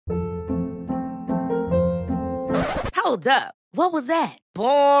Hold up. What was that?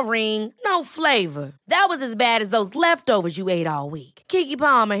 Boring. No flavor. That was as bad as those leftovers you ate all week. Keke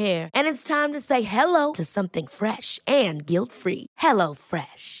Palmer here, and it's time to say hello to something fresh and guilt-free. Hello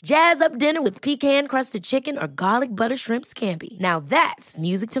Fresh. Jazz up dinner with pecan-crusted chicken or garlic butter shrimp scampi. Now that's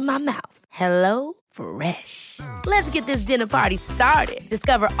music to my mouth. Hello Fresh. Let's get this dinner party started.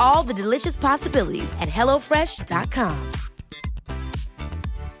 Discover all the delicious possibilities at hellofresh.com.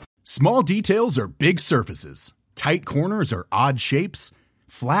 Small details are big surfaces. Tight corners are odd shapes.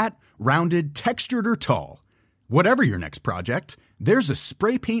 Flat, rounded, textured, or tall. Whatever your next project, there's a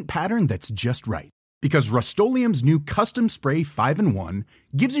spray paint pattern that's just right. Because Rust-Oleum's new Custom Spray 5-in-1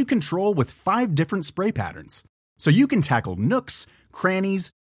 gives you control with 5 different spray patterns. So you can tackle nooks,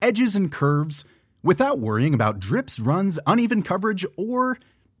 crannies, edges, and curves without worrying about drips, runs, uneven coverage, or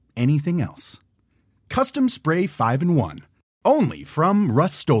anything else. Custom Spray 5-in-1. Only from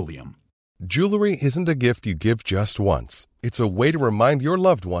Rust-Oleum. Jewelry isn't a gift you give just once. It's a way to remind your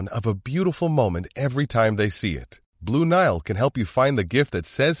loved one of a beautiful moment every time they see it. Blue Nile can help you find the gift that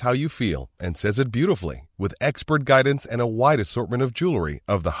says how you feel and says it beautifully, with expert guidance and a wide assortment of jewelry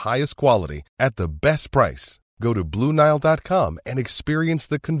of the highest quality at the best price. Go to BlueNile.com and experience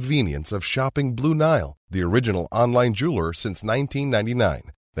the convenience of shopping Blue Nile, the original online jeweler since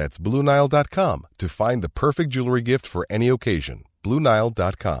 1999. That's BlueNile.com to find the perfect jewelry gift for any occasion.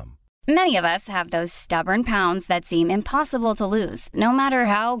 BlueNile.com. Many of us have those stubborn pounds that seem impossible to lose, no matter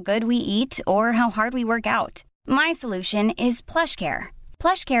how good we eat or how hard we work out. My solution is PlushCare.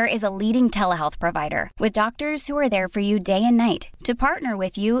 PlushCare is a leading telehealth provider with doctors who are there for you day and night to partner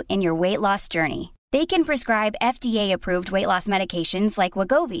with you in your weight loss journey. They can prescribe FDA-approved weight loss medications like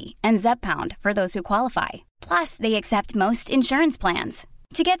Wegovy and Zepbound for those who qualify. Plus, they accept most insurance plans.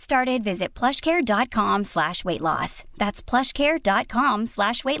 To get started, visit plushcare.com/weightloss. That's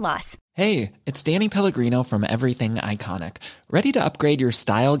plushcare.com/weightloss. Hey, it's Danny Pellegrino from Everything Iconic. Ready to upgrade your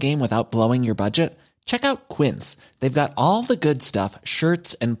style game without blowing your budget? Check out Quince. They've got all the good stuff,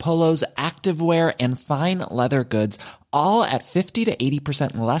 shirts and polos, activewear, and fine leather goods, all at 50 to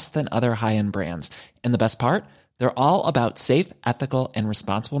 80% less than other high-end brands. And the best part? They're all about safe, ethical, and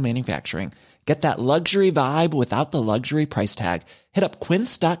responsible manufacturing. Get that luxury vibe without the luxury price tag. Hit up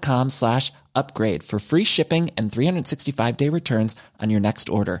quince.com/upgrade for free shipping and 365-day returns on your next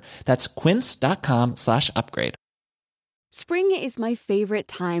order. That's quince.com/upgrade. Spring is my favorite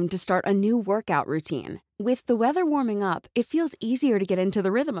time to start a new workout routine. With the weather warming up, it feels easier to get into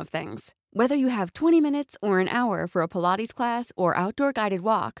the rhythm of things. Whether you have 20 minutes or an hour for a Pilates class or outdoor guided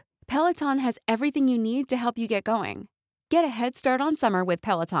walk, Peloton has everything you need to help you get going. Get a head start on summer with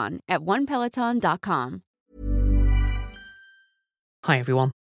Peloton at onepeloton.com. Hi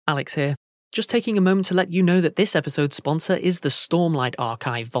everyone, Alex here. Just taking a moment to let you know that this episode's sponsor is the Stormlight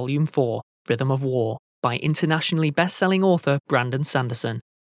Archive Volume 4, Rhythm of War, by internationally best-selling author Brandon Sanderson.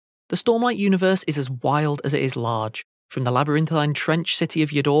 The Stormlight universe is as wild as it is large, from the labyrinthine trench city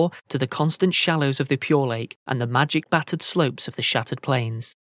of Yador to the constant shallows of the Pure Lake and the magic-battered slopes of the Shattered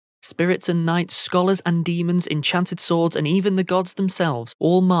Plains. Spirits and knights, scholars and demons, enchanted swords, and even the gods themselves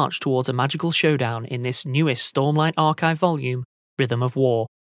all march towards a magical showdown in this newest Stormlight Archive volume, Rhythm of War.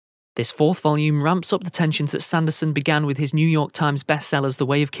 This 4th volume ramps up the tensions that Sanderson began with his New York Times bestsellers The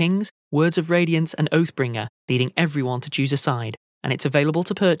Way of Kings, Words of Radiance, and Oathbringer, leading everyone to choose a side, and it's available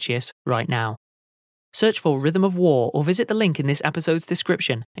to purchase right now. Search for Rhythm of War or visit the link in this episode's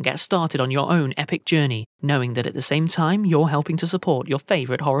description and get started on your own epic journey, knowing that at the same time you're helping to support your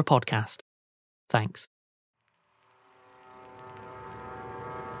favourite horror podcast. Thanks.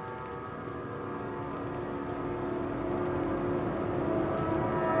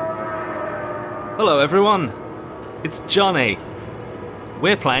 Hello everyone, it's Johnny.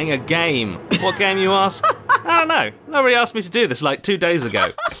 We're playing a game. What game, you ask? I don't know. Nobody asked me to do this like 2 days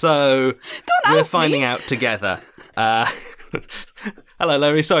ago, so we're finding out together. Hello,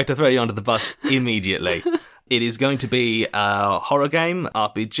 Larry. Sorry to throw you under the bus immediately. It is going to be a horror game,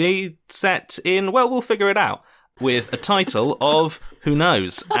 RPG, set in, well, we'll figure it out, with a title of Who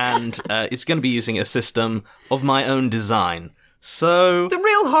Knows, and it's going to be using a system of my own design. So the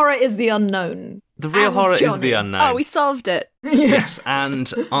real horror is the unknown. The real horror is the unknown. Oh, we solved it. Yes,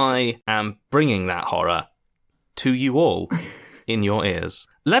 and I am bringing that horror to you all in your ears.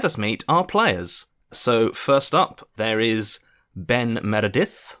 Let us meet our players. So first up, there is Ben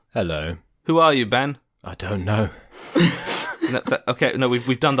Meredith. Hello. Who are you, Ben? I don't know. No,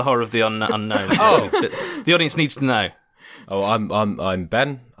 we've done the horror of the unknown. Oh, the audience needs to know. Oh, I'm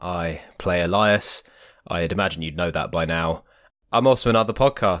Ben. I play Elias. I'd imagine you'd know that by now. I'm also in other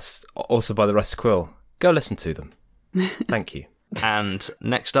podcasts, also by the Rusty Quill. Go listen to them. Thank you. And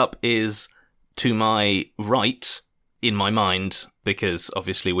next up is, to my right, in my mind, because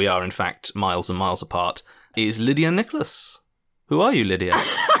obviously we are in fact miles and miles apart, is Lydia Nicholas. Who are you, Lydia?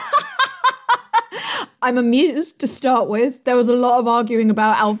 I'm amused to start with. There was a lot of arguing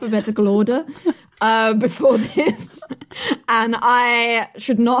about alphabetical order before this, and I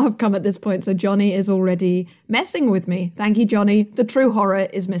should not have come at this point, so Johnny is already messing with me. Thank you, Johnny. The true horror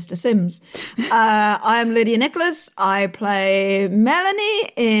is Mr. Sims. I am Lydia Nicholas. I play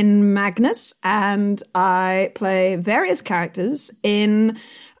Melanie in Magnus, and I play various characters in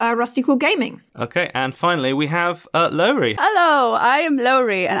Rusty Quill Gaming. Okay, and finally we have Lowry. Hello, I am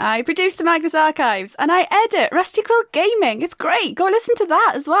Lowry, and I produce the Magnus Archives, and I edit Rusty Quill Gaming. It's great. Go listen to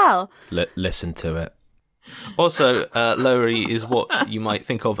that as well. Listen to it. Also, Lowry is what you might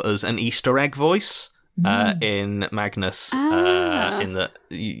think of as an Easter egg voice in Magnus. In that,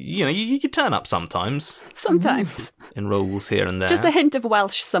 you could turn up sometimes. Sometimes. In roles here and there. Just a hint of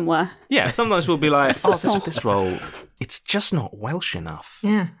Welsh somewhere. Yeah, sometimes we'll be like, this role, it's just not Welsh enough.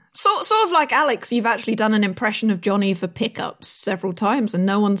 Yeah. Sort of like Alex, you've actually done an impression of Johnny for pickups several times and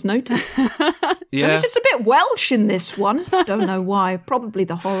no one's noticed. Yeah. He's just a bit Welsh in this one. Don't know why. Probably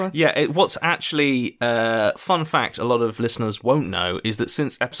the horror. Yeah, what's actually, fun fact a lot of listeners won't know, is that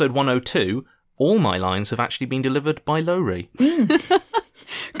since episode 102, all my lines have actually been delivered by Lowry.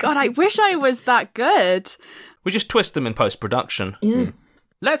 God, I wish I was that good. We just twist them in post-production. Yeah.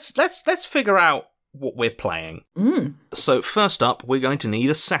 Let's figure out what we're playing. So first up, we're going to need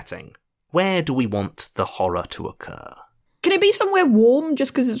a setting. Where do we want the horror to occur? Can it be somewhere warm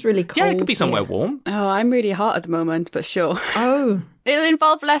just because it's really cold? Yeah, it could be somewhere warm. Oh, I'm really hot at the moment, but sure. Oh. It'll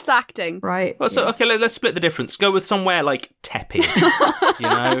involve less acting. Right. Well, so, okay, let's split the difference. Go with somewhere, like, tepid,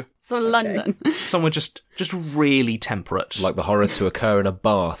 So London. Somewhere just really temperate. Like the horror to occur in a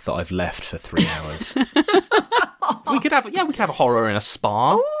bath that I've left for 3 hours. We could have a horror in a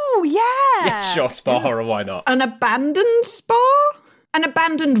spa. Oh, yeah. Yeah, sure, spa horror, why not? An abandoned spa? An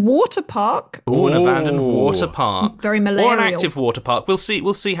abandoned water park? Ooh, an abandoned water park. Very malarial. Or an active water park. We'll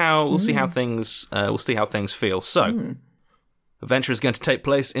see how things feel. So, adventure is going to take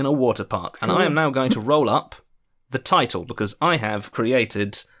place in a water park, and I am now going to roll up the title because I have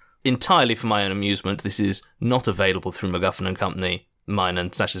created entirely for my own amusement. This is not available through MacGuffin and Company, mine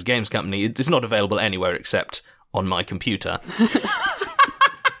and Sasha's Games Company. It's not available anywhere except on my computer.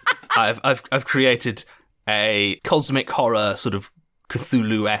 I've created a cosmic horror sort of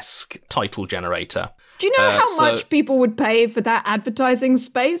Cthulhu-esque title generator. Do you know how much people would pay for that advertising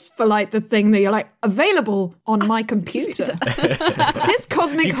space for like the thing that you're like, available on my computer? This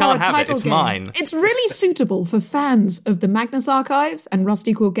cosmic horror title it's game, mine. It's really suitable for fans of the Magnus Archives and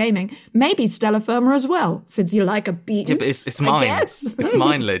Rusty Quill Gaming. Maybe Stella Firma as well, since you like a beat. Yeah, but it's mine. I guess. It's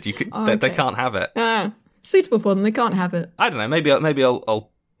mine, Lyd. They can't have it. Suitable for them. They can't have it. I don't know. Maybe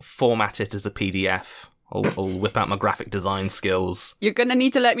I'll format it as a PDF. I'll whip out my graphic design skills. You're going to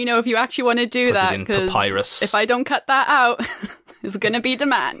need to let me know if you actually want to do Put that. it in Because papyrus. if I don't cut that out, there's going to be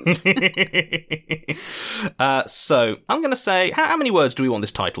demand. So I'm going to say, how many words do we want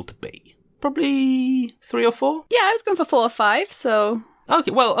this title to be? Probably 3 or 4? Yeah, I was going for 4 or 5, so...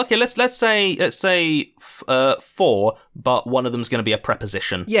 Okay. Let's say 4, but one of them's going to be a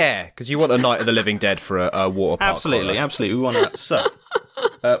preposition. Yeah, because you want a Night of the Living Dead for a water park. Absolutely. We want that. So,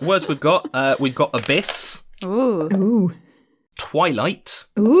 words we've got abyss. Ooh. Twilight.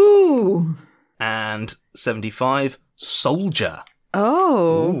 Ooh. And 75 soldier.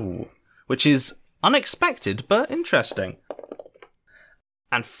 Oh. Ooh. Which is unexpected but interesting.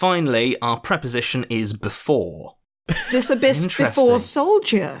 And finally, our preposition is before. This abyss before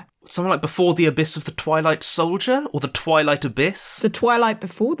soldier. Something like before the abyss of the Twilight Soldier, or the Twilight Abyss. The Twilight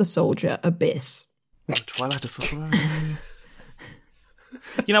before the soldier abyss. The Twilight of.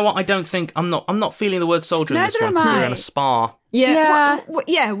 You know what? I'm not feeling the word soldier in this Neither one. am I. We're in a spa.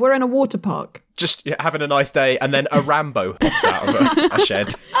 Yeah, we're in a water park. Just having a nice day, and then a Rambo pops out of a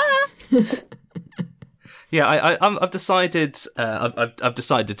shed. Yeah, I've decided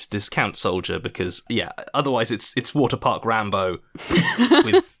to discount soldier because otherwise it's water park Rambo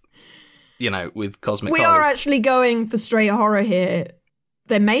with cosmic. We are actually going for straight horror here.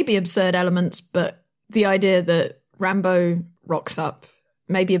 There may be absurd elements, but the idea that Rambo rocks up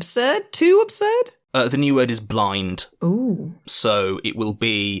may be absurd. Too absurd. The new word is blind. Ooh. So it will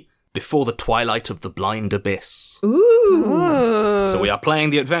be before the twilight of the blind abyss. Ooh. So we are playing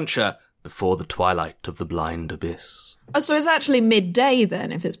the adventure before the twilight of the blind abyss. Oh, so it's actually midday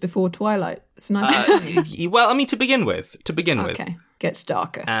then, if it's before twilight. It's nice and sunny. Well, I mean, to begin with. Okay, gets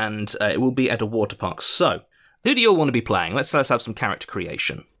darker. And it will be at a water park. So, who do you all want to be playing? Let's have some character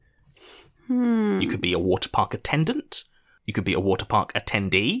creation. You could be a water park attendant. You could be a water park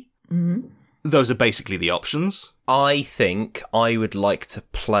attendee. Those are basically the options. I think I would like to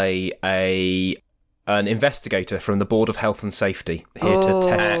play an investigator from the Board of Health and Safety here to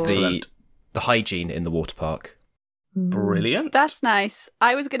test the hygiene in the water park. Brilliant. That's nice.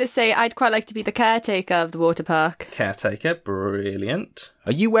 I was going to say I'd quite like to be the caretaker of the water park. Caretaker, brilliant.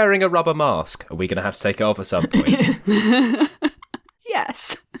 Are you wearing a rubber mask? Are we going to have to take it off at some point?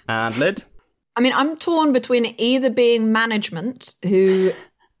 Yes. And Lyd? I mean, I'm torn between either being management, who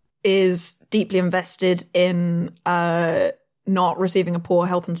is deeply invested in not receiving a poor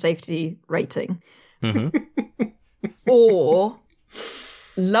health and safety rating, or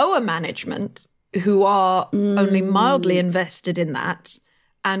lower management, who are only mildly invested in that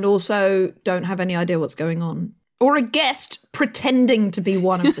and also don't have any idea what's going on. Or a guest pretending to be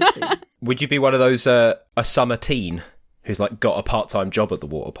one of the two. Would you be one of those, a summer teen who's like got a part-time job at the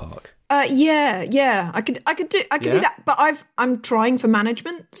water park? Yeah. I could do that, but I'm trying for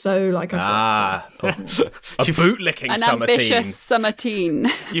management, so like a bootlicking an summer ambitious teen. summer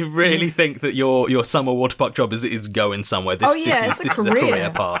teen. You really think that your summer water park job is going somewhere? This is a career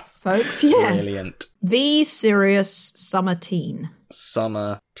path, folks. Yeah, brilliant. The serious summer teen.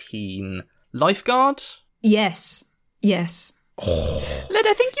 Summer teen lifeguard. Yes. Lyd,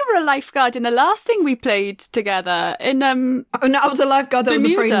 I think you were a lifeguard in the last thing we played together in Oh no, I was a lifeguard that was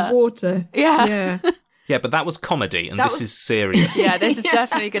afraid of water. Yeah. Yeah, but that was comedy, and this is serious. Yeah, this is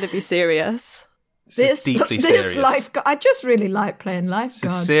definitely going to be serious. This is deeply serious. Lifeguard, I just really like playing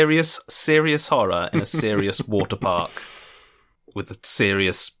lifeguard. This is serious horror in a serious water park with a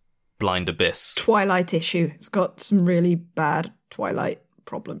serious blind abyss. Twilight issue. It's got some really bad Twilight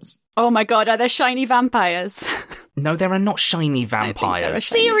problems. Oh my god, are there shiny vampires? No, there are not shiny vampires.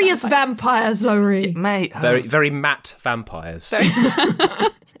 Serious vampires, Laurie. Yeah, mate. Very, very matte vampires.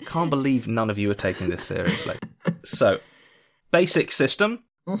 Can't believe none of you are taking this seriously. So, basic system,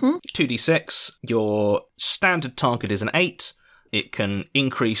 2d6. Your standard target is an 8. It can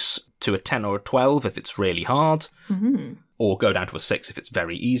increase to a 10 or a 12 if it's really hard, or go down to a 6 if it's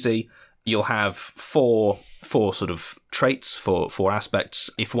very easy. You'll have four sort of traits, four aspects.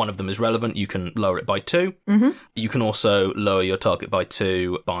 If one of them is relevant, you can lower it by 2. You can also lower your target by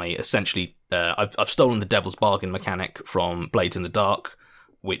 2 by essentially... I've stolen the devil's bargain mechanic from Blades in the Dark,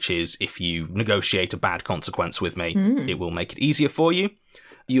 which is if you negotiate a bad consequence with me, it will make it easier for you.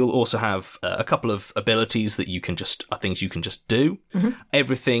 You'll also have a couple of abilities that are things you can just do.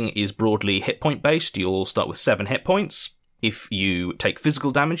 Everything is broadly hit point based. You'll all start with 7 hit points. If you take physical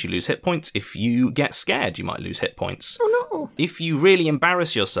damage, you lose hit points. If you get scared, you might lose hit points. Oh no. If you really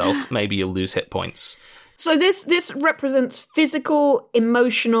embarrass yourself, maybe you'll lose hit points. So this represents physical,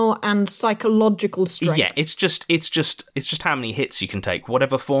 emotional, and psychological strength. Yeah, it's just how many hits you can take.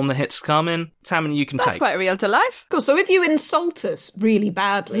 Whatever form the hits come in, it's how many you can take. That's quite real to life. Cool. So if you insult us really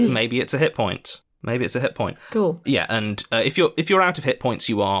badly, maybe it's a hit point. Cool. Yeah, and if you're out of hit points,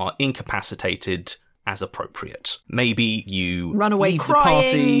 you are incapacitated as appropriate. Maybe you run away leave crying. The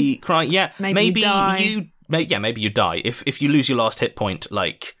party, cry. Yeah, maybe you die. Maybe you die if you lose your last hit point,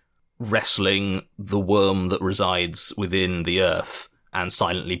 like wrestling the worm that resides within the earth and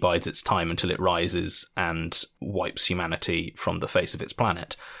silently bides its time until it rises and wipes humanity from the face of its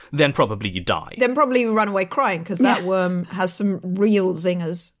planet, then probably you die. Then probably you run away crying because that worm has some real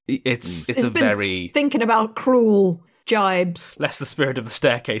zingers. It's been very thinking about cruel jibes. Less the spirit of the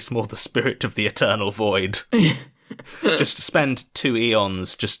staircase, more the spirit of the eternal void. Just to spend 2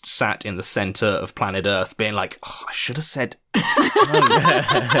 eons just sat in the centre of planet Earth being like, oh, I should have said... I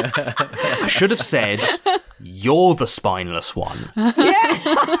should have said, you're the spineless one.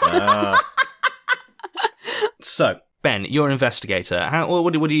 Yeah. So, Ben, you're an investigator. How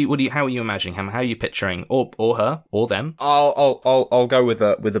are you imagining him? How are you picturing, or her, or them? I'll go with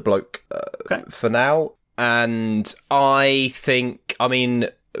a bloke Okay. for now. And I think,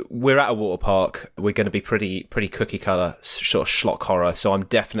 we're at a water park. We're going to be pretty cookie cutter, sort of schlock horror. So I'm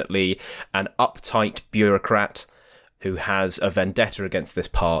definitely an uptight bureaucrat who has a vendetta against this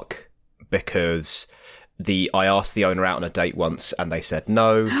park because I asked the owner out on a date once and they said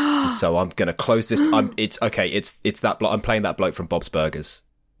no. And so I'm going to close this. It's that bloke. I'm playing that bloke from Bob's Burgers.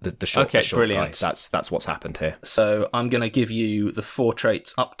 The short brilliant. guy. That's what's happened here. So I'm going to give you the 4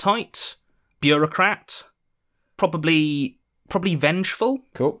 traits: uptight, bureaucrat, probably vengeful.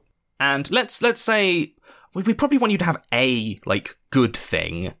 Cool. And let's say we probably want you to have a good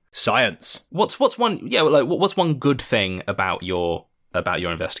thing. Science. What's one? Yeah, what's one good thing about your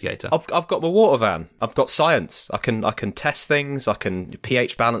investigator? I've got my water van. I've got science. I can test things. I can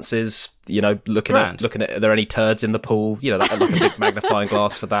pH balances. Looking at are there any turds in the pool? That like a big magnifying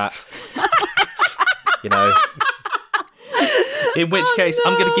glass for that. In which case,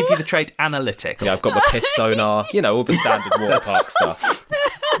 I'm going to give you the trait analytic. Yeah, I've got my piss sonar, all the standard water park stuff.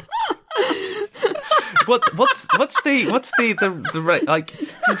 What's the like?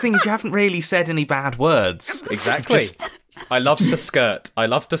 The thing is, you haven't really said any bad words. Exactly. I love to skirt. I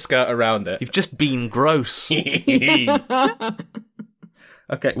love to skirt around it. You've just been gross.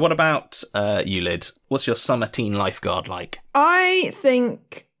 Okay, what about you, Lid? What's your summer teen lifeguard like? I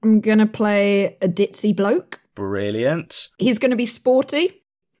think I'm going to play a ditzy bloke. Brilliant. He's going to be sporty.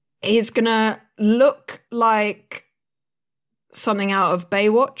 He's going to look like something out of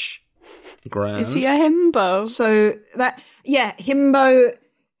Baywatch. Grand. Is he a himbo? So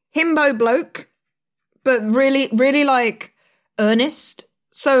himbo bloke, but really, really like earnest.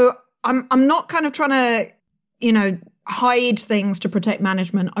 So I'm not kind of trying to, hide things to protect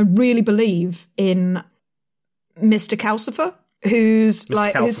management. I really believe in Mr. Calcifer, who's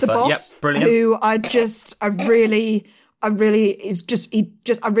the boss. Yep, brilliant. Who I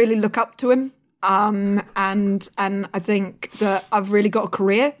really look up to him. And I think that I've really got a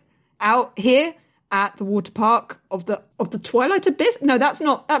career out here at the water park of the Twilight Abyss. No, that's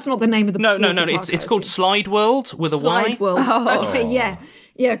not the name of the No. park, It's called Slide World with a Y. Slide World. Oh. Okay, yeah.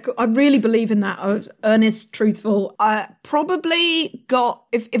 I really believe in that. I was earnest, truthful. I probably got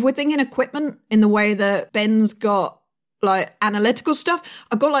if we're thinking equipment in the way that Ben's got like analytical stuff,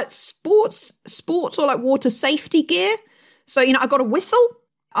 I've got like sports or like water safety gear. So I got a whistle.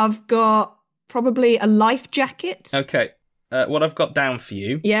 I've got probably a life jacket. Okay. What I've got down for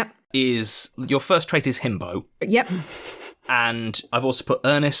you. Yep. Is your first trait is himbo. Yep. And I've also put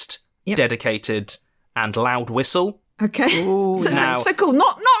earnest, dedicated, and loud whistle. Okay. Ooh, so cool.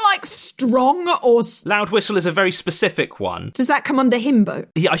 Not like strong or... Loud whistle is a very specific one. Does that come under himbo?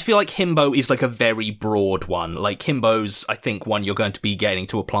 Yeah, I feel like himbo is like a very broad one. Like himbo's, I think, one you're going to be getting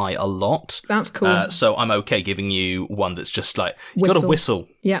to apply a lot. That's cool. So I'm okay giving you one that's just like, you've got a whistle.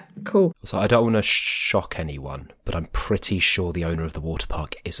 Yeah, cool. So I don't want to shock anyone, but I'm pretty sure the owner of the water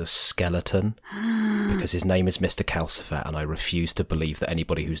park is a skeleton because his name is Mr. Calcifer, and I refuse to believe that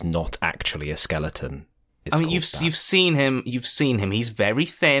anybody who's not actually a skeleton is you've seen him. He's very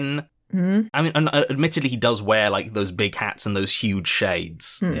thin. Mm. I mean, and admittedly, he does wear like those big hats and those huge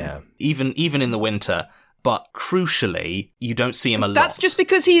shades. Yeah, even in the winter. But crucially, you don't see him a lot. That's just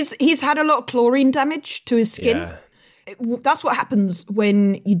because he's had a lot of chlorine damage to his skin. Yeah. That's what happens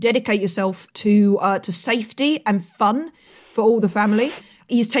when you dedicate yourself to safety and fun for all the family.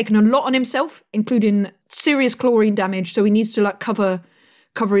 He's taken a lot on himself, including serious chlorine damage. So he needs to like cover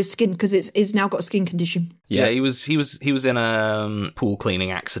his skin because it's now got a skin condition. Yeah, he was in a pool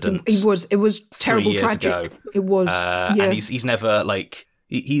cleaning accident. He was. It was terrible, 3 years tragic. ago. It was. And he's never like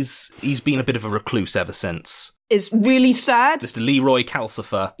he's been a bit of a recluse ever since. It's really sad. Mr. Leroy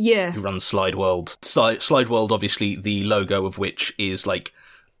Calcifer, yeah, who runs Slide World. Slide World, obviously, the logo of which is like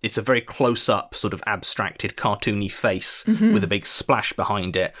it's a very close-up, sort of abstracted, cartoony face with a big splash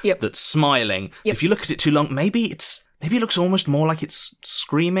behind it that's smiling. Yep. If you look at it too long, maybe it looks almost more like it's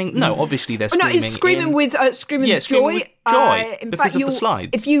screaming. No, obviously they're screaming. No, it's screaming with joy. Screaming with joy In because fact, of the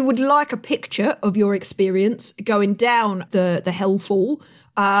slides. If you would like a picture of your experience going down the hellfall,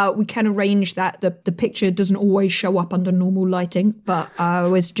 we can arrange that. The picture doesn't always show up under normal lighting, but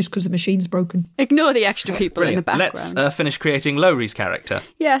it's just because the machine's broken. Ignore the extra people in the background. Let's finish creating Lowry's character.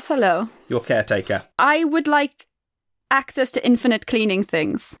 Yes, hello. Your caretaker. I would like access to infinite cleaning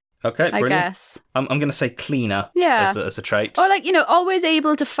things. Okay, brilliant. I guess. I'm going to say cleaner as a trait. Or always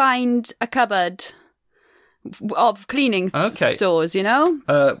able to find a cupboard of cleaning stores,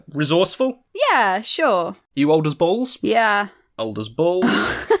 Resourceful? Yeah, sure. You old as balls? Yeah. Old as balls?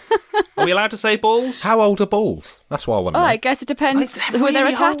 Are we allowed to say balls? How old are balls? That's what I want to know. I guess it depends who they're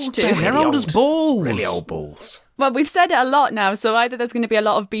attached to. They're old as balls. Really old balls. Well, we've said it a lot now, so either there's going to be a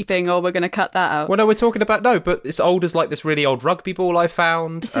lot of beeping or we're going to cut that out. Well, no, we're talking about... No, but it's old as, like, this really old rugby ball I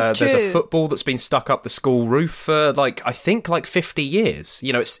found. This is true. There's a football that's been stuck up the school roof for, I think 50 years.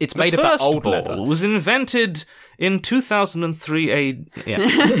 It's made of that old leather. The first ball was invented in 2003 AD.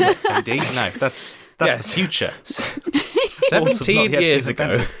 No, that's the future. 17 years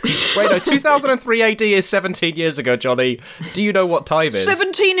ago. Wait, no, 2003 AD is 17 years ago, Johnny. Do you know what time is?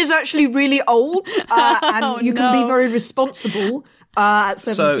 17 is actually really old, and you can be very responsible at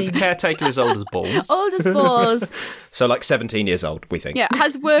 17. So the caretaker is old as balls. Old as balls. So 17 years old, we think. Yeah,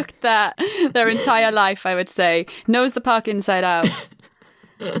 has worked their entire life, I would say. Knows the park inside out.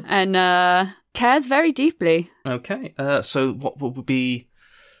 And cares very deeply. Okay, so what would be...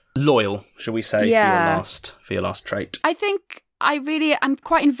 loyal, shall we say, for your last trait? I think I'm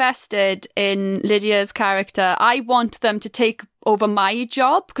quite invested in Lydia's character. I want them to take over my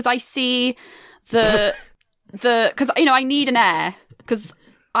job because I see the because I need an heir because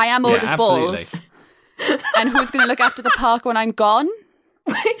I am old as balls. And who's going to look after the park when I'm gone?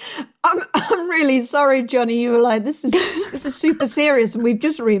 I'm really sorry, Johnny. You were like, this is super serious, and we've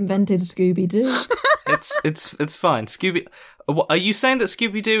just reinvented Scooby Doo. It's fine. Are you saying that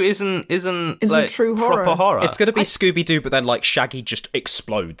Scooby Doo isn't like true horror? Proper horror? It's going to be Scooby Doo, but then like Shaggy just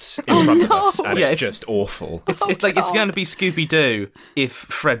explodes in front of us, and it's just awful. It's going to be Scooby Doo if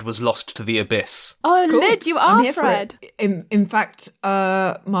Fred was lost to the abyss. Oh, cool. Lid, you are Fred. In fact,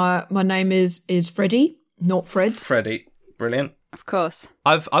 my name is Freddy, not Fred. Freddy, brilliant. Of course.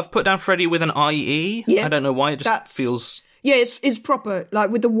 I've put down Freddy with an IE. Yeah, I don't know why. It just feels. Yeah, it's proper. Like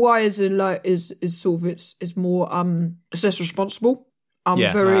with the Y's, is sort of it's more it's less responsible.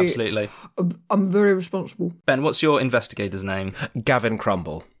 Absolutely. I'm very responsible. Ben, what's your investigator's name? Gavin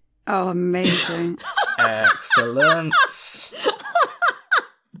Crumble. Oh, amazing! Excellent.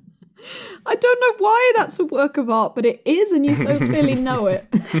 I don't know why that's a work of art, but it is, and you so clearly know it.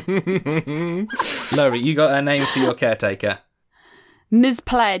 Laurie, you got a name for your caretaker? Ms.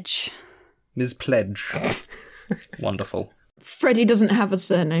 Pledge. Ms. Pledge. Wonderful. Freddie doesn't have a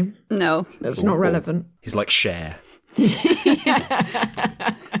surname. No. That's not relevant. He's like Cher.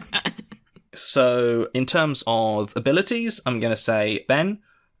 So, in terms of abilities, I'm going to say, Ben,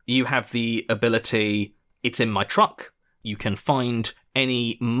 you have the ability, it's in my truck. You can find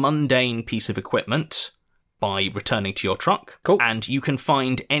any mundane piece of equipment by returning to your truck. Cool. And you can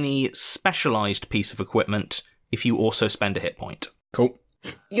find any specialised piece of equipment if you also spend a hit point. Cool.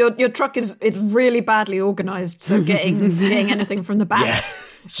 Your truck is really badly organised, so getting anything from the back.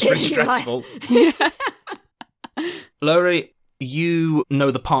 It's very stressful. Laurie, you know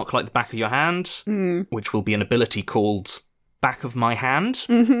the park like the back of your hand, which will be an ability called Back of My Hand.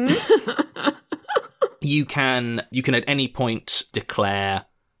 Mm-hmm. You can at any point declare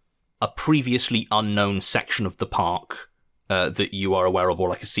a previously unknown section of the park that you are aware of, or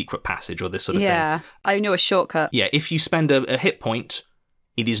like a secret passage or this sort of thing. Yeah, I know a shortcut. Yeah, if you spend a hit point,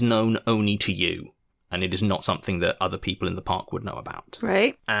 it is known only to you, and it is not something that other people in the park would know about.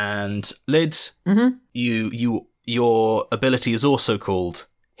 Right. And Lid, your ability is also called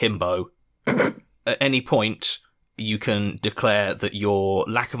Himbo. At any point, you can declare that your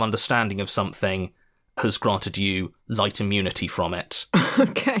lack of understanding of something has granted you light immunity from it.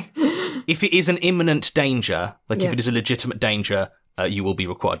 Okay. If it is an imminent danger, if it is a legitimate danger, you will be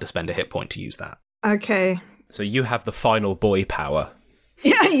required to spend a hit point to use that. Okay. So you have the final boy power.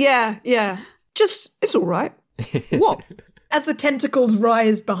 Yeah. Just, it's all right. What? As the tentacles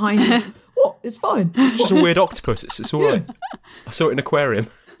rise behind him. What? It's fine. It's just a weird octopus. It's all right. I saw it in an aquarium.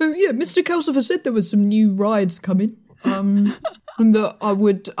 Yeah, Mr. Kelsifer said there were some new rides coming. And that I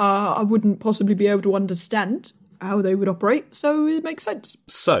wouldn't possibly be able to understand how they would operate, so it makes sense.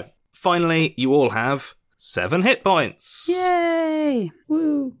 So, finally, you all have 7 hit points. Yay!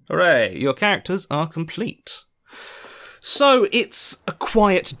 Woo. Hooray, your characters are complete. So, it's a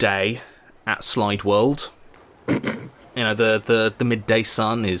quiet day at Slide World. The midday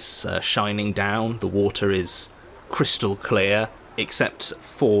sun is shining down, the water is crystal clear, except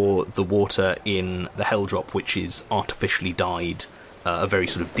for the water in the Helldrop, which is artificially dyed a very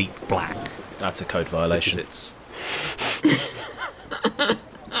sort of deep black. That's a code violation. It's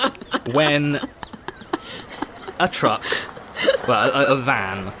when a truck, a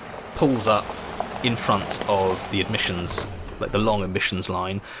van, pulls up in front of the admissions, like the long admissions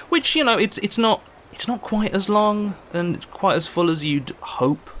line, which it's not quite as long and quite as full as you'd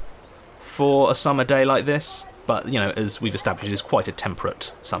hope for a summer day like this. But, as we've established, it's quite a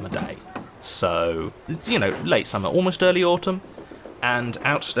temperate summer day. So, it's, late summer, almost early autumn. And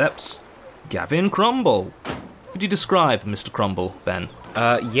out steps Gavin Crumble. Could you describe Mr. Crumble, Ben?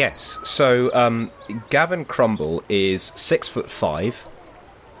 Yes. So, Gavin Crumble is 6'5",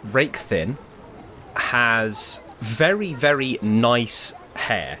 rake thin, has very, very nice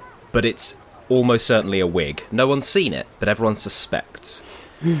hair, but it's almost certainly a wig. No one's seen it, but everyone suspects.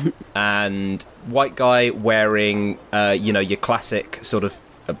 And white guy wearing, your classic sort of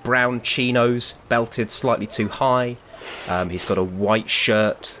brown chinos, belted slightly too high. He's got a white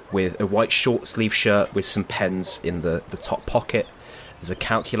shirt with a white short sleeve shirt with some pens in the top pocket. There's a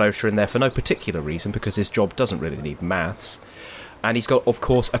calculator in there for no particular reason because his job doesn't really need maths. And he's got, of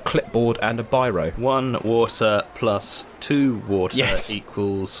course, a clipboard and a biro. 1 water plus 2 water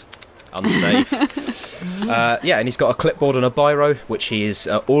equals... unsafe. And he's got a clipboard and a biro, which he is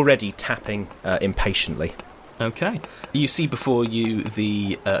already tapping impatiently. Okay. You see before you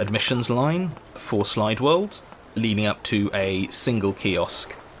the admissions line for Slide World, leading up to a single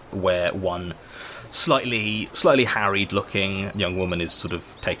kiosk where one slightly harried-looking young woman is sort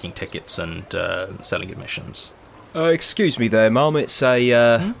of taking tickets and selling admissions. Excuse me there, Mum. It's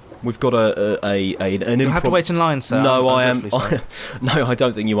a... We've got an You'll have to wait in line, sir. No, I'm no, I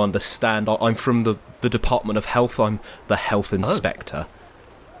don't think you understand. I'm from the Department of Health. I'm the health inspector.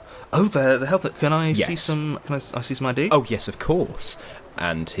 Oh, the health... Can I Yes. see some... Can I see some ID? Oh, yes, of course.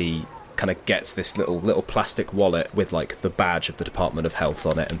 And he kind of gets this little plastic wallet with, like, the badge of the Department of Health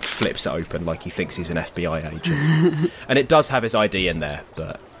on it and flips it open like he thinks he's an FBI agent. And it does have his ID in there,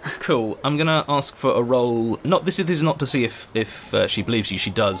 but... Cool. I'm gonna ask for a roll. This is not to see if she believes you.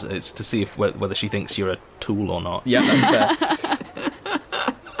 She does. It's to see if whether she thinks you're a tool or not. Yeah, that's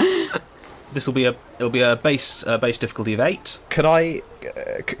fair. It'll be a base difficulty of 8. Can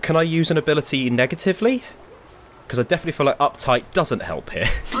I use an ability negatively? Because I definitely feel like uptight doesn't help here.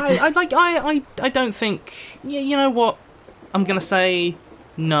 I don't think. Yeah, you know what? I'm gonna say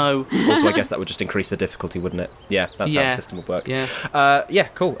no. Also, I guess that would just increase the difficulty, wouldn't it? Yeah, that's how the system would work. Yeah. Yeah,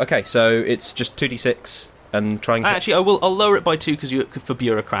 cool. Okay, so it's just 2d6 and try and... Actually, I'll lower it by 2 for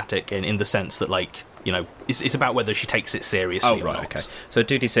bureaucratic in the sense that, like, you know, it's about whether she takes it seriously or not. Okay. So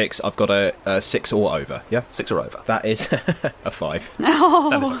 2d6, I've got a 6 or over, yeah? 6 or over. That is a 5.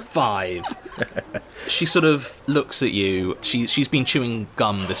 That is a 5. She sort of looks at you. She's been chewing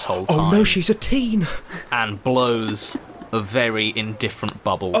gum this whole time. Oh no, she's a teen! And blows a very indifferent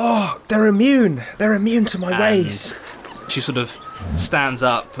bubble. Oh, they're immune! They're immune to my ways! She sort of stands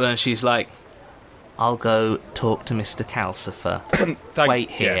up and she's like, I'll go talk to Mr. Calcifer. Wait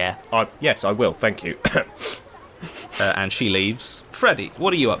here. Yeah. Yes, I will, thank you. And she leaves. Freddie,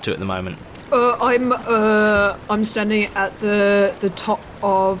 what are you up to at the moment? I'm standing at the top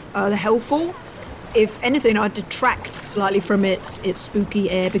of the Hellfall. If anything, I detract slightly from its spooky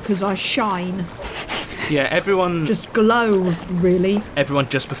air because I shine. Yeah, everyone... Just glow, really. Everyone,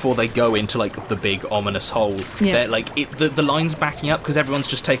 just before they go into, like, the big ominous hole, they're, like, the line's backing up because everyone's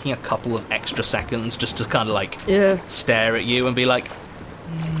just taking a couple of extra seconds just to kind of, like, stare at you and be like...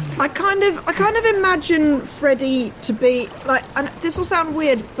 I kind of imagine Freddy to be, like, and this will sound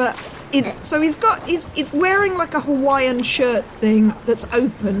weird, but... He's wearing, like, a Hawaiian shirt thing that's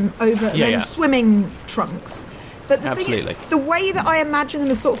open over and then swimming trunks. But the thing is, the way that I imagine them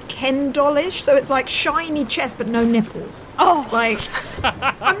is sort of Ken dollish, so it's like shiny chest but no nipples. Oh, like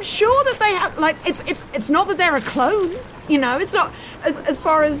I'm sure that they have, like, it's not that they're a clone, you know. It's not as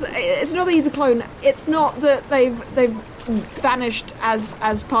far as it's not that he's a clone. It's not that they've vanished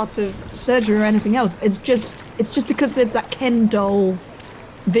as part of surgery or anything else. It's just because there's that Ken doll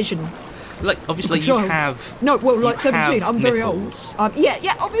vision. Like, obviously you have... No, well, like 17, I'm very old.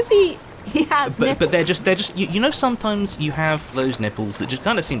 Yeah, obviously he has nipples. But they're just you know, sometimes you have those nipples that just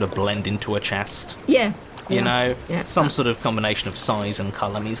kind of seem to blend into a chest. Yeah. You know? Yeah, some sort of combination of size and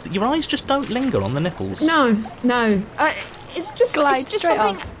colour means that your eyes just don't linger on the nipples. No. It's just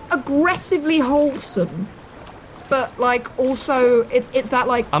something aggressively wholesome. But, like, also, it's that,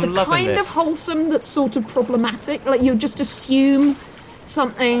 like, the kind of wholesome that's sort of problematic. Like, you just assume...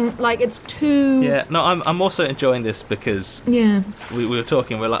 something like it's too... Yeah, no, I'm also enjoying this because we were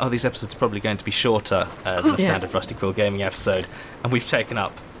talking, we're like, these episodes are probably going to be shorter than the standard Rusty Quill Gaming episode, and we've taken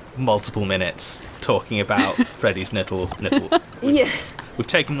up multiple minutes talking about Freddy's nipple. Yeah. We've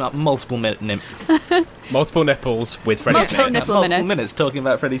taken up multiple multiple nipples with Freddy's nipples. Multiple minutes talking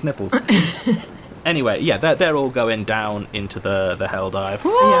about Freddy's nipples. Anyway, yeah, they're all going down into the hell dive.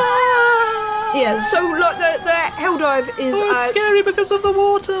 Yeah, so look, the hell dive is it's scary because of the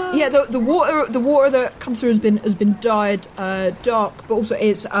water. Yeah, the water that comes through has been dyed dark, but also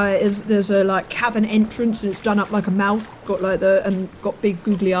there's a, like, cavern entrance and it's done up like a mouth, got big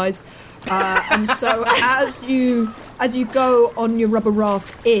googly eyes, and so as you go on your rubber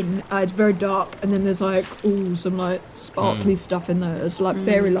raft in, it's very dark, and then there's like some like sparkly stuff in there. It's like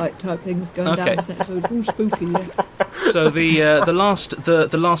fairy light type things going down, so it's all spooky. Yeah. So the last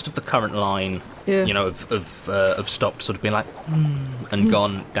of the current line, you know, have stopped, sort of being like, and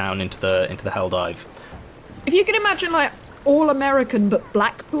gone down into the hell dive. If you can imagine, like, all American but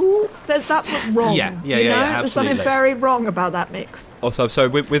Blackpool, that's what's wrong. Yeah, absolutely. There's something very wrong about that mix. Also, so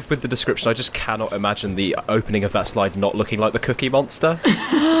with the description, I just cannot imagine the opening of that slide not looking like the Cookie Monster.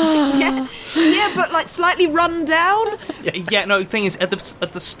 Yeah, but like slightly run down. Yeah. No, the thing is, at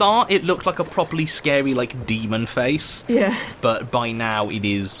the start, it looked like a properly scary, like, demon face. Yeah. But by now, it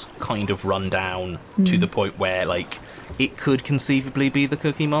is kind of run down to the point where, like, it could conceivably be the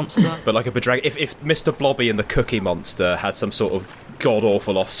Cookie Monster. But like a bedrag. If Mr. Blobby and the Cookie Monster had some sort of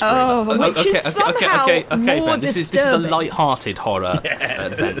god-awful offspring. Which is somehow more Ben. This is a disturbing. light-hearted horror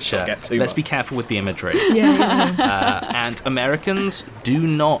adventure. Let's be careful with the imagery. And Americans, do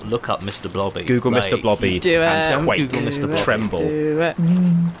not look up Mr. Blobby. Google Mr. Blobby. Do it. And don't Google Mr. Blobby. Tremble. Do it.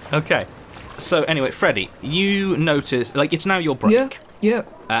 Okay. So anyway, Freddie, you notice, it's now your break. Yeah.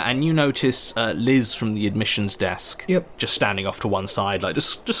 And you notice Liz from the admissions desk just standing off to one side,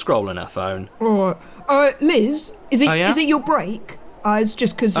 just scrolling her phone. All right. Liz, is it yeah? is it your break? It's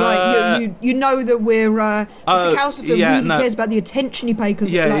just because you know that we're Mr. Calcifer really cares about the attention you pay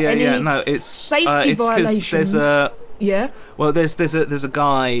because No, it's safety violations. There's a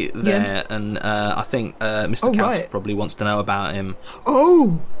guy there, and I think Mr. Calcifer probably wants to know about him.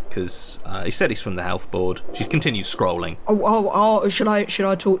 Oh. Because he said he's from the health board. She continues scrolling. Should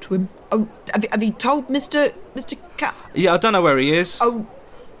I talk to him? Oh, have you told Mr. Cat? Yeah, I don't know where he is. Oh,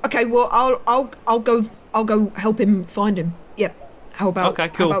 okay. Well, I'll go help him find him. Yep. How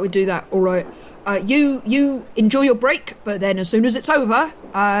about we do that? All right. You enjoy your break, but then as soon as it's over,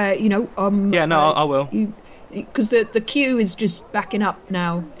 I will. Because the queue is just backing up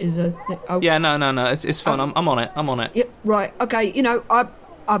now. No. It's fine. I'm on it. Yep. Right. Okay.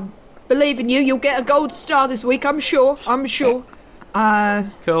 I believe in you. You'll get a gold star this week. I'm sure. Cool.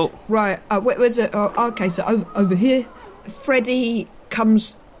 Right. Where's it? Okay. So over here, Freddie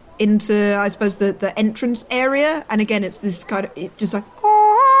comes into, I suppose, the entrance area, and again, it's this kind of just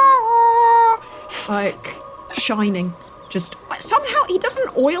like shining. Just somehow he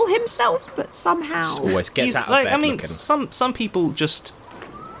doesn't oil himself, but somehow always gets out of bed. I mean, some people just.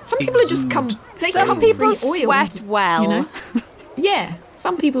 Some people just come. Some people sweat well. You know? Yeah.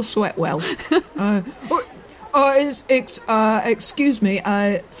 Some people sweat well. Excuse me.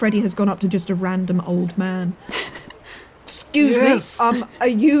 Freddie has gone up to just a random old man. Excuse me. Are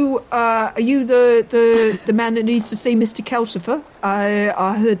you the man that needs to see Mr. Calcifer?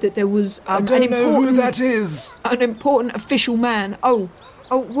 I heard that there was I don't know who that is. An important official man. Oh.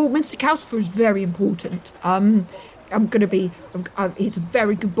 Well, Mr. Calcifer is very important. He's a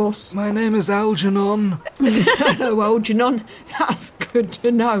very good boss. My name is Algernon. Hello, Algernon. That's good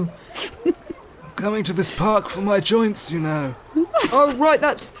to know. I'm coming to this park for my joints, you know. Oh, right,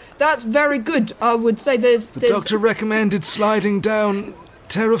 that's very good. I would say there's... The doctor recommended sliding down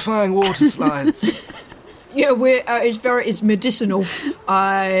terrifying water slides. Yeah, it's medicinal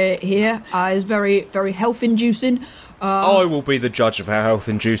here. It's very, very health-inducing. I will be the judge of how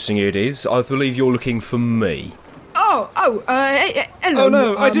health-inducing it is. I believe you're looking for me. Hello. Oh,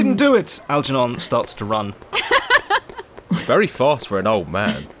 no, I didn't do it. Algernon starts to run. Very fast for an old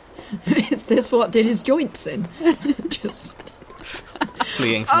man. Is this what did his joints in? Just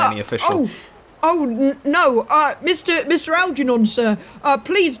fleeing from any official. No, Mr. Algernon, sir.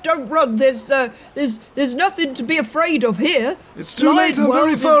 Please don't run. There's nothing to be afraid of here. It's too late. I'm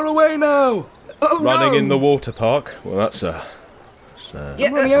very far away now. Running in the water park. Well, that's a.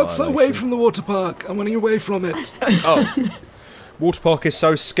 I'm running away from the water park. I'm running away from it. Water park is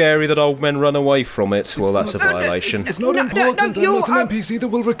so scary that old men run away from it. Well, that's a violation. It's not important. I'm not an NPC that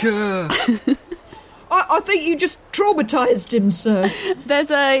will recur. I think you just traumatised him, sir. There's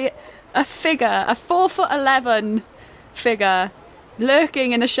a figure, a 4'11" figure,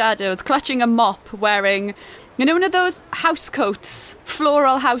 lurking in the shadows, clutching a mop, wearing, one of those housecoats,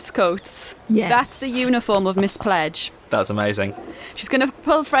 floral housecoats. Yes. That's the uniform of Miss Pledge. That's amazing. She's going to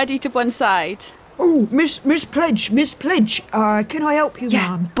pull Freddie to one side. Oh, Miss Pledge, can I help you,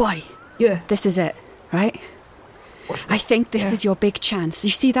 ma'am? Boy. Yeah. This is it, right? I think this is your big chance.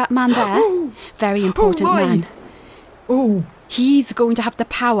 You see that man there? Very important man. Oh. He's going to have the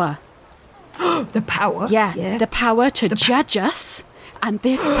power. The power? Yeah, the power to judge us and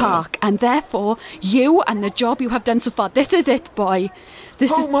this park, and therefore you and the job you have done so far. This is it, boy.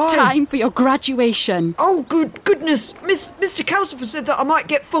 This is time for your graduation. Oh, goodness. Mr. Calcifer said that I might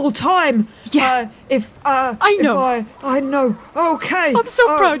get full time. Yeah. I know. I know. Okay. I'm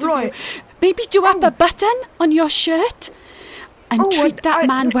so proud of you. Maybe do up a button on your shirt and treat that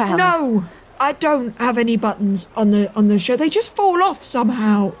man well. No, I don't have any buttons on the shirt. They just fall off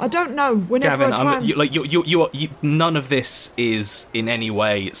somehow. I don't know. Whenever Gavin, none of this is in any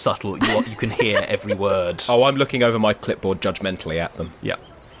way subtle. You can hear every word. Oh, I'm looking over my clipboard judgmentally at them. Yeah.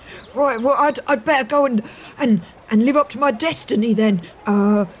 Right. Well, I'd better go and live up to my destiny then,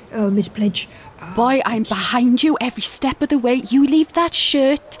 Miss Pledge. Boy, I'm behind you every step of the way. You leave that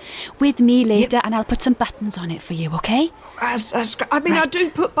shirt with me later, and I'll put some buttons on it for you, okay? That's great. I mean, right. I do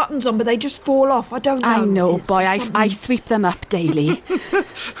put buttons on, but they just fall off. I don't know. I know, boy. I sweep them up daily.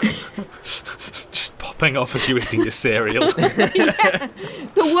 Just popping off as you're eating your cereal.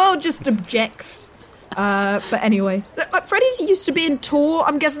 The world just objects But anyway, Freddy's used to being tall.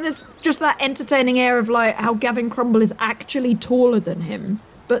 I'm guessing there's just that entertaining air of like how Gavin Crumble is actually taller than him,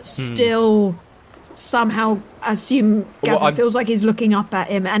 but still somehow assume Gavin feels like he's looking up at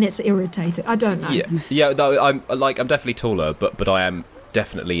him, and it's irritating. I don't know. Yeah. No, I'm definitely taller, but I am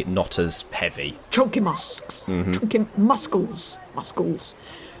definitely not as heavy. Chunky chunky muscles.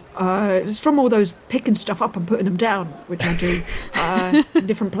 It's from all those picking stuff up and putting them down, which I do in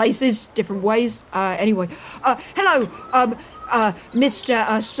different places, different ways. Anyway, hello,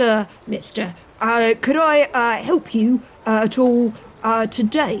 Mr. Mister. Could I help you at all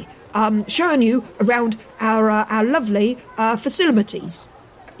today? Showing you around our lovely facilities.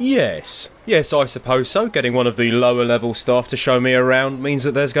 Yes, I suppose so. Getting one of the lower level staff to show me around means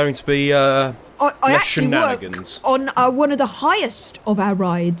that there's going to be I less actually shenanigans. Work on one of the highest of our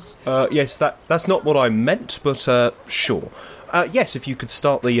rides. Yes, that's not what I meant, but sure. Yes, if you could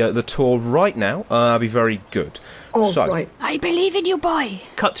start the tour right now, that'd be very good. Right. I believe in you, boy.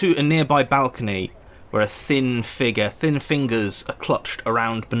 Cut to a nearby balcony where a thin fingers are clutched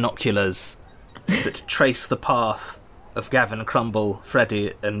around binoculars that trace the path of Gavin Crumble,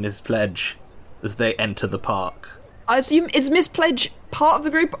 Freddy and Ms. Pledge as they enter the park. I assume, is Miss Pledge part of the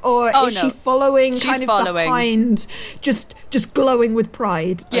group, or is she following? She's kind of following. Behind, just glowing with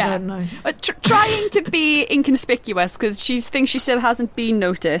pride? Yeah. I don't know. Trying to be inconspicuous because she thinks she still hasn't been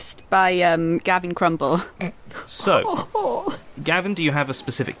noticed by Gavin Crumble. So, Gavin, do you have a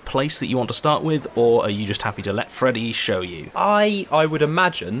specific place that you want to start with, or are you just happy to let Freddy show you? I would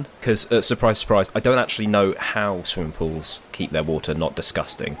imagine, because, surprise, surprise, I don't actually know how swimming pools keep their water not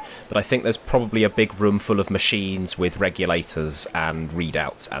disgusting, but I think there's probably a big room full of machines with regulators and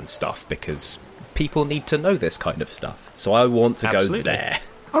readouts and stuff, because people need to know this kind of stuff. So I want to go there.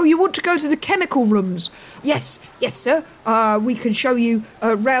 Oh, you want to go to the chemical rooms? Yes, sir. We can show you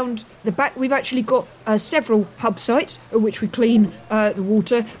around the back. We've actually got several hub sites at which we clean the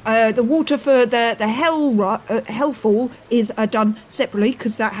water. The water for the Hellfall is done separately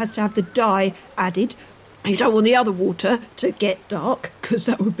because that has to have the dye added. You don't want the other water to get dark, because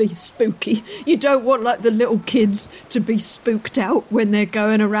that would be spooky. You don't want, like, the little kids to be spooked out when they're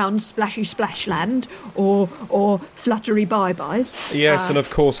going around Splashy Splashland or Fluttery Bye-Byes. Yes, and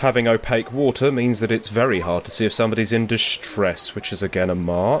of course having opaque water means that it's very hard to see if somebody's in distress, which is again a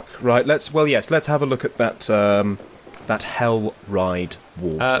mark. Right, let's have a look at that Hell Ride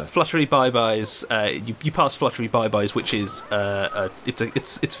water. Fluttery Bye-Byes, you pass Fluttery Bye-Byes, which is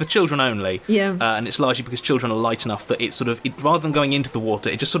it's for children only. Yeah. And it's largely because children are light enough that it rather than going into the water,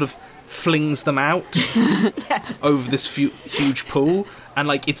 it just sort of flings them out over this huge pool, and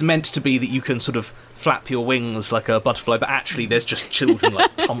like it's meant to be that you can sort of flap your wings like a butterfly, but actually there's just children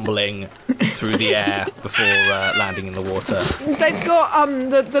like tumbling through the air before landing in the water. They've got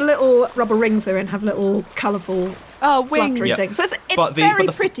the little rubber rings they're in have little colourful fluttery things. So it's very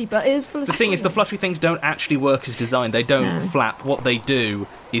pretty, but it is full of The thing is, the fluttery things don't actually work as designed. They don't flap. What they do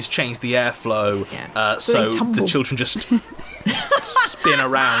is change the airflow, so the children just spin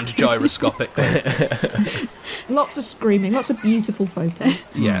around gyroscopically. Lots of screaming, lots of beautiful photos.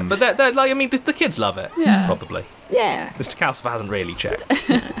 Yeah, but they're like, I mean, the kids love it. Yeah. Probably. Yeah. Mr. Calcifer hasn't really checked.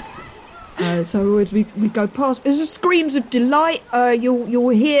 So as we go past, there's screams of delight. You'll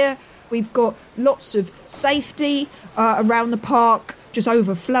hear. We've got lots of safety around the park, just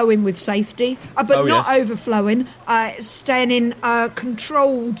overflowing with safety, but not overflowing, staying in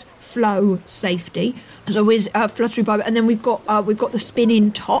controlled flow safety. So with Fluttery Bye, and then we've got the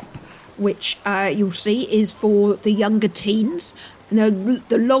spinning top, which you'll see is for the younger teens, and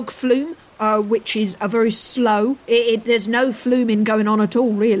the log flume. Which is a very slow. There's no fluming going on at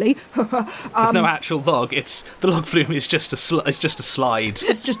all, really. There's no actual log. The log flume is just a slide.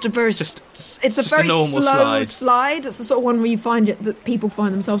 It's just a very normal slow slide. It's the sort of one where you find it that people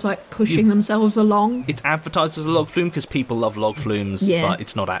find themselves like pushing themselves along. It's advertised as a log flume because people love log flumes, but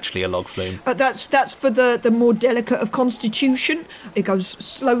it's not actually a log flume. That's for the more delicate of constitution. It goes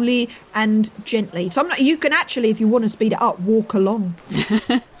slowly and gently. So you can actually, if you want to speed it up, walk along.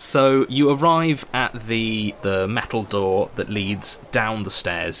 So you arrive at the metal door that leads down the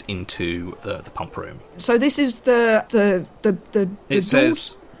stairs into the pump room. So this is the It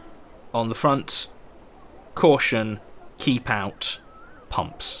says on the front, caution, keep out,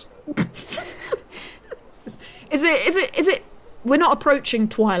 pumps. Is it? We're not approaching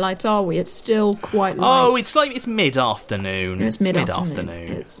twilight, are we? It's still quite light. Oh, it's mid-afternoon. It's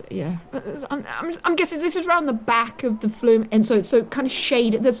mid-afternoon. I'm guessing this is around the back of the flume, and so it's kind of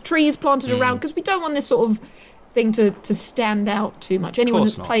shaded. There's trees planted around because we don't want this sort of thing to stand out too much. Anyone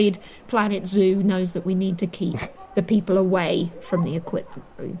that's played Planet Zoo knows that we need to keep the people away from the equipment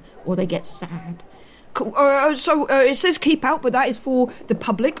room, or they get sad. Cool. So it says keep out, but that is for the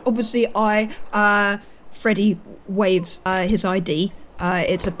public. Obviously, Freddie waves his ID.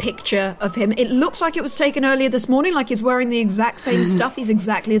 It's a picture of him. It looks like it was taken earlier this morning, like he's wearing the exact same stuff. He's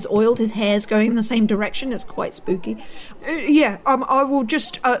exactly as oiled. His hair's going in the same direction. It's quite spooky. I will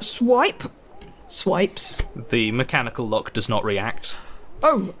just swipe. Swipes. The mechanical lock does not react.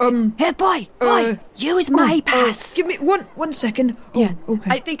 Hey, boy, use my pass. Give me one second. Yeah.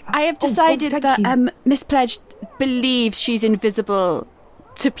 Okay. I think I have decided that Miss Pledge believes she's invisible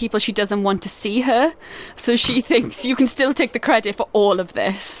to people she doesn't want to see her, so she thinks you can still take the credit for all of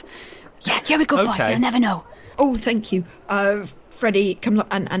this. Yeah, you're a good boy. You'll never know. Oh, thank you. Freddie comes up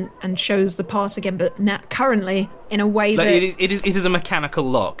and shows the pass again, but now currently in a way like that it is a mechanical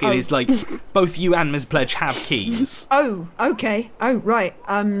lock. It is like both you and Ms. Pledge have keys. Oh, okay. Oh, right.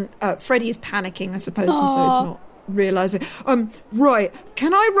 Freddie is panicking, I suppose, and so he's not realising. Right.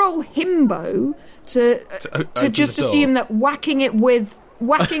 Can I roll himbo to just assume that whacking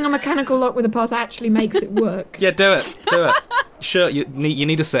a mechanical lock with a pass actually makes it work? Yeah, do it. Sure, you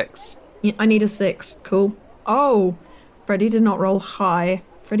need a 6. I need a 6. Cool. Oh, Freddie did not roll high.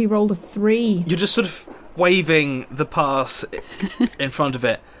 Freddie rolled a 3. You're just sort of waving the pass in front of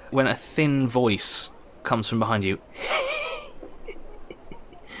it when a thin voice comes from behind you.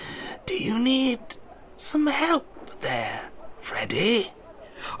 Do you need some help there, Freddie?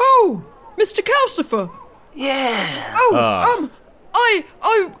 Oh, Mr. Calcifer. Yeah.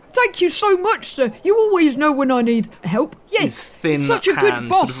 I thank you so much, sir. You always know when I need help. Yes, his thin such a good hand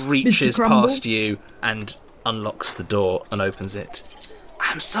boss, sort of reaches Mr. Crumble. past you and unlocks the door and opens it.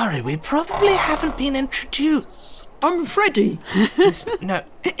 I'm sorry, we probably haven't been introduced. I'm Freddie. No.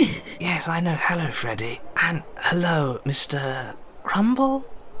 Yes, I know. Hello, Freddie. And hello, Mr.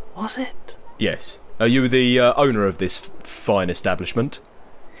 Crumble, was it? Yes. Are you the owner of this fine establishment?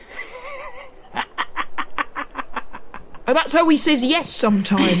 Oh, that's how he says yes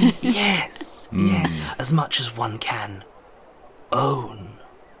sometimes. Yes. Yes. As much as one can own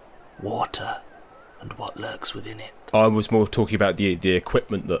water and what lurks within it. I was more talking about the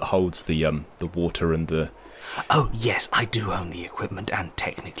equipment that holds the water and the... Oh, yes, I do own the equipment and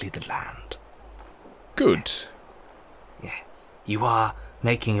technically the land. Good. Yes. You are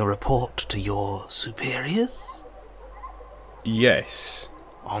making a report to your superiors? Yes.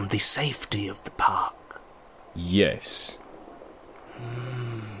 On the safety of the park? Yes.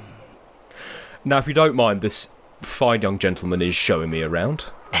 Now, if you don't mind, this fine young gentleman is showing me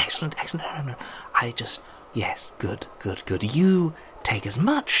around. Excellent. No. Yes, good. You take as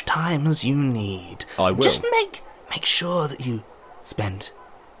much time as you need. I will. Just make sure that you spend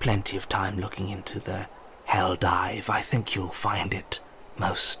plenty of time looking into the Hell Dive. I think you'll find it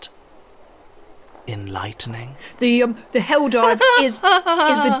most enlightening. The Hell Dive is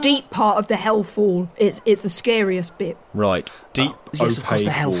the deep part of the Hell Fall. It's the scariest bit. Right. Deep, yes, of course,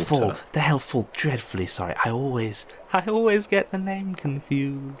 the Hell water. Fall. The Hell Fall, dreadfully sorry. I always get the name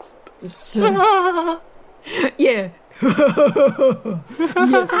confused. So, yeah.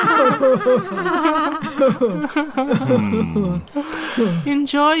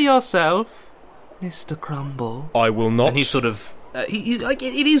 Enjoy yourself, Mr. Crumble. I will not. And he sort of...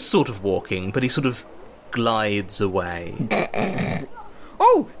 it is sort of walking, but he sort of glides away.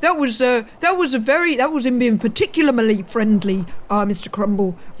 Oh, that was him being particularly friendly, Mr.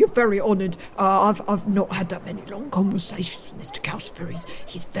 Crumble. You're very honoured. I've not had that many long conversations with Mr. Calcifer.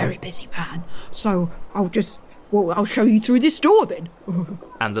 He's a very busy man. So I'll show you through this door then.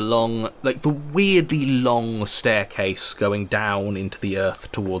 And the weirdly long staircase going down into the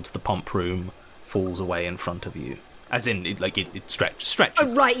earth towards the pump room falls away in front of you. As in, it stretches.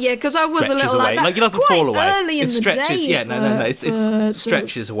 Oh, right, yeah, because I was a little away. like that. It doesn't quite fall away. Early in It stretches. The day Yeah, no. It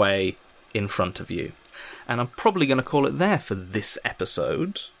stretches away in front of you. And I'm probably going to call it there for this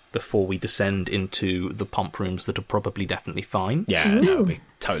episode before we descend into the pump rooms that are probably definitely fine. Yeah, that'll be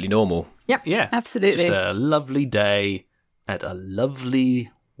totally normal. Yep. Yeah, absolutely. Just a lovely day at a lovely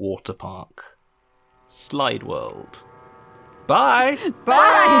water park. Slide World. Bye.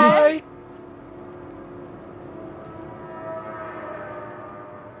 Bye.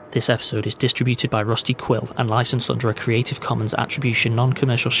 This episode is distributed by Rusty Quill and licensed under a Creative Commons Attribution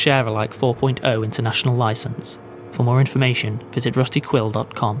Non-Commercial Share-alike 4.0 international license. For more information, visit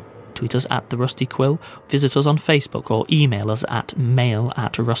rustyquill.com, tweet us at @TheRustyQuill, visit us on Facebook or email us at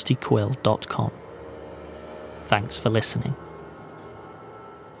mail@rustyquill.com. Thanks for listening.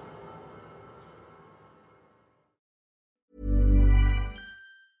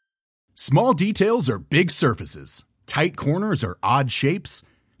 Small details are big surfaces. Tight corners are odd shapes.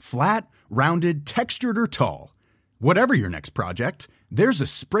 Flat, rounded, textured, or tall. Whatever your next project, there's a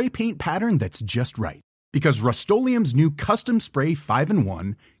spray paint pattern that's just right. Because Rust-Oleum's new Custom Spray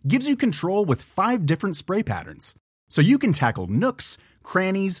 5-in-1 gives you control with 5 different spray patterns. So you can tackle nooks,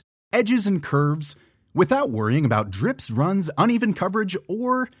 crannies, edges, and curves without worrying about drips, runs, uneven coverage,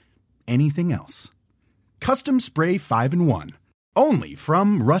 or anything else. Custom Spray 5-in-1. Only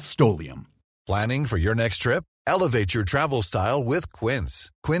from Rust-Oleum. Planning for your next trip? Elevate your travel style with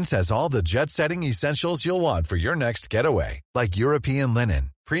Quince. Quince has all the jet-setting essentials you'll want for your next getaway, like European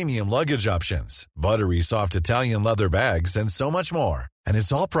linen, premium luggage options, buttery soft Italian leather bags, and so much more. And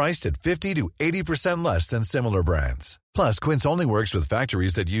it's all priced at 50 to 80% less than similar brands. Plus, Quince only works with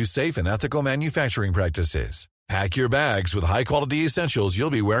factories that use safe and ethical manufacturing practices. Pack your bags with high-quality essentials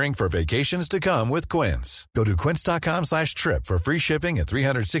you'll be wearing for vacations to come with Quince. Go to quince.com/trip for free shipping and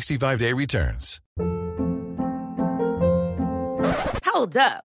 365-day returns. Hold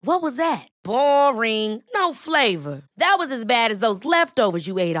up. What was that? Boring. No flavor. That was as bad as those leftovers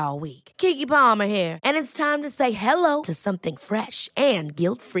you ate all week. Keke Palmer here, and it's time to say hello to something fresh and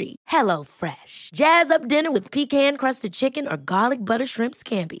guilt-free. Hello Fresh. Jazz up dinner with pecan-crusted chicken or garlic butter shrimp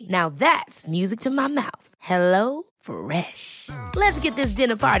scampi. Now that's music to my mouth. Hello Fresh. Let's get this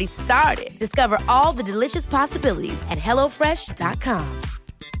dinner party started. Discover all the delicious possibilities at hellofresh.com.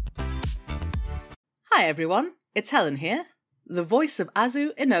 Hi everyone, it's Helen here, the voice of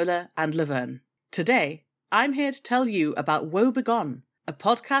Azu, Enola, and Laverne. Today, I'm here to tell you about Woe Begone, a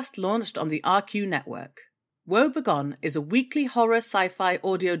podcast launched on the RQ network. Woe Begone is a weekly horror sci-fi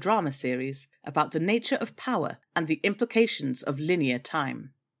audio drama series about the nature of power and the implications of linear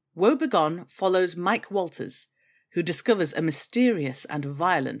time. Woe Begone follows Mike Walters, who discovers a mysterious and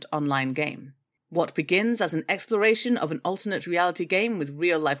violent online game. What begins as an exploration of an alternate reality game with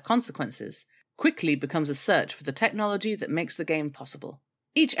real-life consequences quickly becomes a search for the technology that makes the game possible.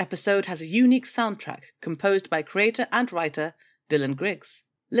 Each episode has a unique soundtrack composed by creator and writer Dylan Griggs.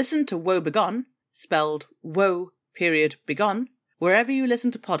 Listen to Woe Begone, spelled Woe.Begone, wherever you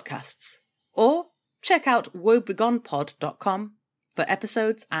listen to podcasts. Or check out woebegonepod.com for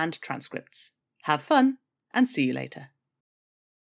episodes and transcripts. Have fun, and see you later.